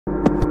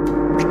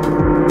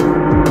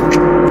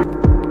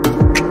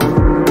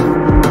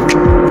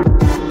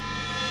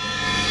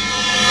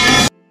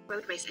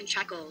race and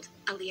track gold.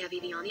 Elia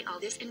Viviani, all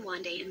this in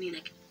one day in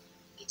Munich.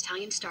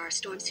 Italian star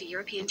storms to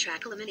European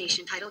track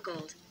elimination title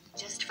gold.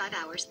 Just 5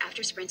 hours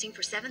after sprinting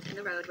for 7th in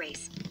the road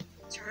race.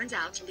 Turns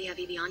out Elia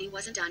Viviani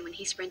wasn't done when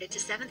he sprinted to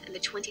 7th in the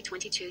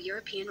 2022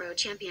 European Road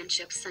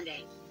Championships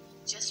Sunday.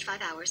 Just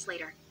 5 hours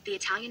later, the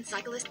Italian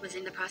cyclist was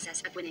in the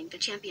process of winning the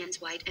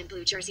champion's white and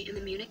blue jersey in the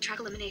Munich track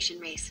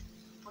elimination race.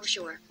 For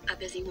sure, a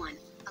busy one.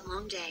 A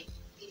long day,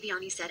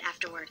 Viviani said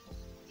afterward.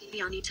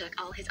 Viviani took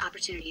all his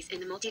opportunities in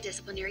the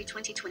multidisciplinary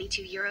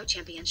 2022 Euro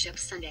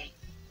Championships Sunday.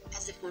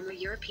 As the former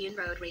European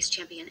road race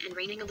champion and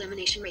reigning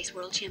elimination race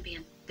world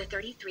champion, the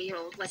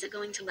 33-year-old wasn't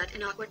going to let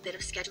an awkward bit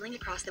of scheduling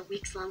across the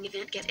weeks-long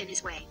event get in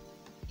his way.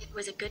 It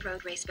was a good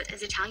road race, but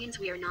as Italians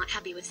we are not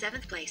happy with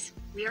 7th place.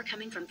 We are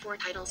coming from 4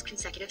 titles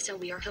consecutive, so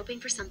we are hoping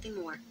for something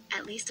more,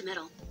 at least a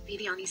medal,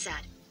 Viviani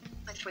said.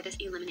 But for this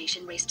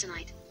elimination race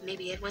tonight,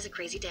 maybe it was a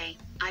crazy day.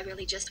 I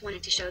really just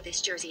wanted to show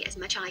this jersey as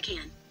much I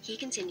can, he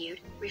continued,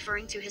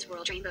 referring to his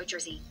world rainbow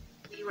jersey.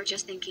 We were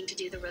just thinking to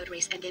do the road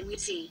race and then we'd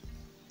see.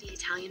 The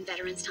Italian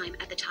veteran's time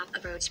at the top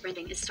of road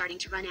sprinting is starting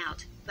to run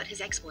out, but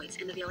his exploits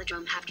in the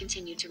velodrome have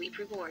continued to reap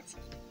rewards.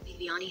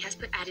 Viviani has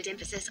put added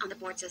emphasis on the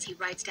boards as he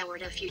rides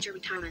toward a future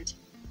retirement.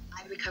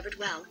 I recovered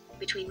well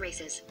between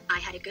races. I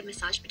had a good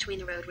massage between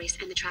the road race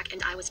and the track,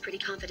 and I was pretty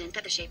confident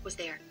that the shape was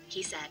there,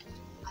 he said.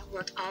 I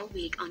worked all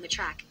week on the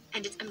track,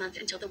 and it's a month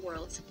until the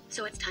Worlds,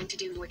 so it's time to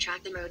do more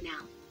track than road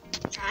now.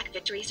 Track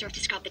victory served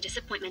to scrub the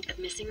disappointment of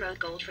missing road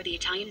gold for the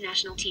Italian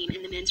national team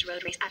in the men's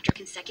road race after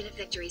consecutive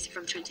victories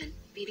from Trentin,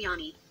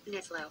 Viviani,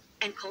 Nizzolo,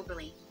 and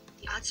Colbrelli.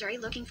 The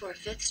Azzurri looking for a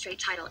 5th straight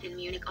title in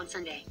Munich on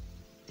Sunday.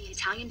 The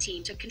Italian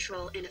team took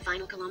control in the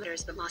final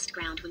kilometers but lost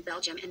ground when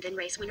Belgium and then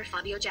race winner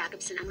Fabio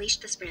Jacobsen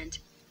unleashed the sprint.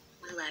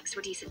 My legs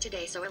were decent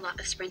today, so a lot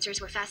of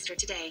sprinters were faster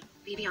today,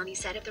 Viviani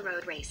said of the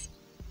road race.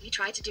 We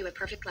tried to do a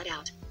perfect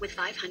leadout. With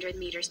 500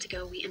 meters to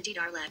go we emptied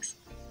our legs.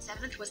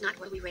 7th was not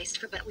what we raced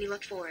for, but we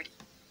looked forward.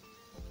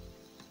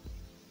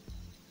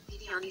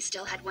 Viviani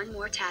still had one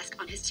more task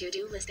on his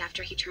to-do list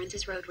after he turned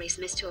his road race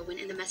miss to a win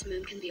in the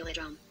Munich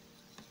velodrome.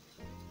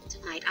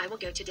 Tonight I will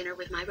go to dinner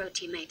with my road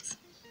teammates,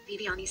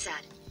 Viviani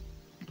said.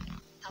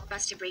 Help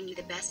us to bring you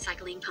the best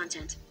cycling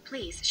content.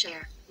 Please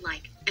share,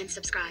 like, and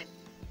subscribe.